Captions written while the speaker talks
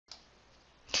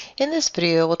In this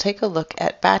video, we'll take a look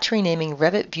at batch renaming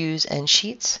Revit views and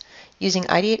sheets using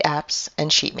IdeateApps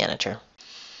and SheetManager.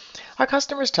 Our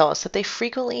customers tell us that they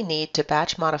frequently need to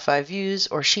batch modify views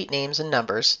or sheet names and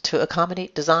numbers to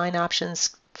accommodate design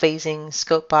options, phasing,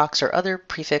 scope box, or other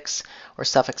prefix or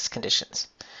suffix conditions.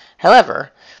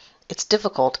 However, it's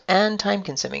difficult and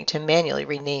time-consuming to manually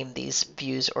rename these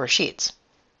views or sheets.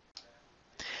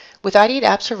 With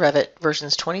IdeateApps for Revit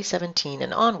versions 2017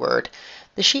 and onward,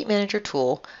 the SheetManager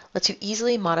tool lets you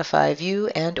easily modify view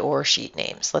and/or sheet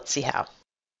names. Let's see how.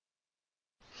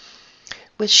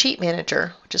 With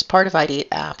SheetManager, which is part of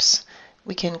IdeateApps,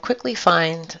 we can quickly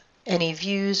find any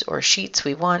views or sheets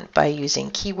we want by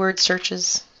using keyword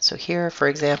searches. So here, for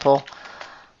example,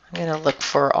 I'm going to look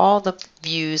for all the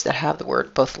views that have the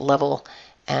word both level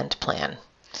and plan.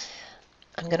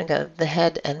 I'm going to go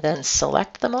ahead and then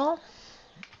select them all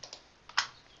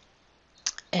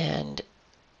and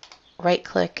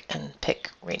right-click and pick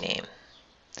Rename.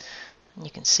 And you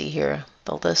can see here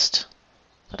the list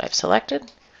that I've selected.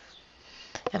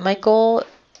 And my goal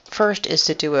first is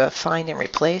to do a find and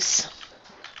replace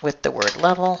with the word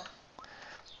level.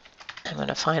 I'm going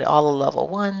to find all the level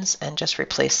ones and just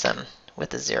replace them with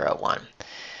the 0, 1.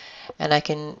 And I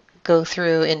can go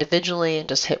through individually and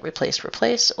just hit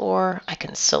replace, or I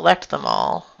can select them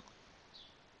all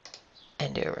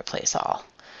and do replace all.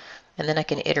 And then I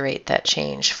can iterate that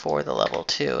change for the level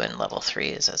 2 and level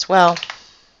 3s as well,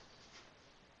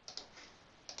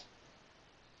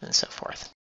 and so forth.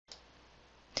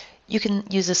 You can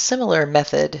use a similar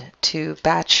method to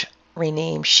batch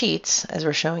rename sheets, as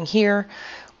we're showing here,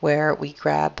 where we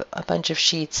grab a bunch of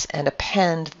sheets and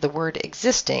append the word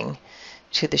existing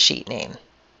to the sheet name.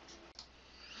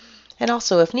 And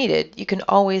also, if needed, you can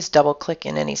always double-click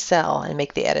in any cell and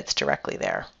make the edits directly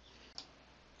there.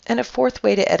 And a fourth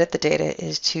way to edit the data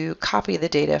is to copy the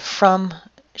data from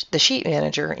the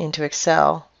SheetManager into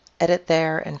Excel, edit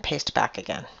there, and paste back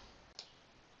again.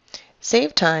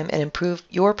 Save time and improve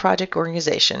your project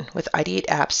organization with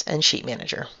IdeateApps and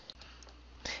SheetManager.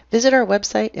 Visit our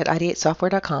website at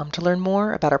ideatesoftware.com to learn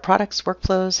more about our products,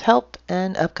 workflows, help,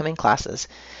 and upcoming classes.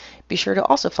 Be sure to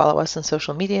also follow us on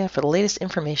social media for the latest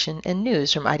information and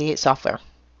news from Ideate Software.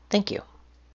 Thank you.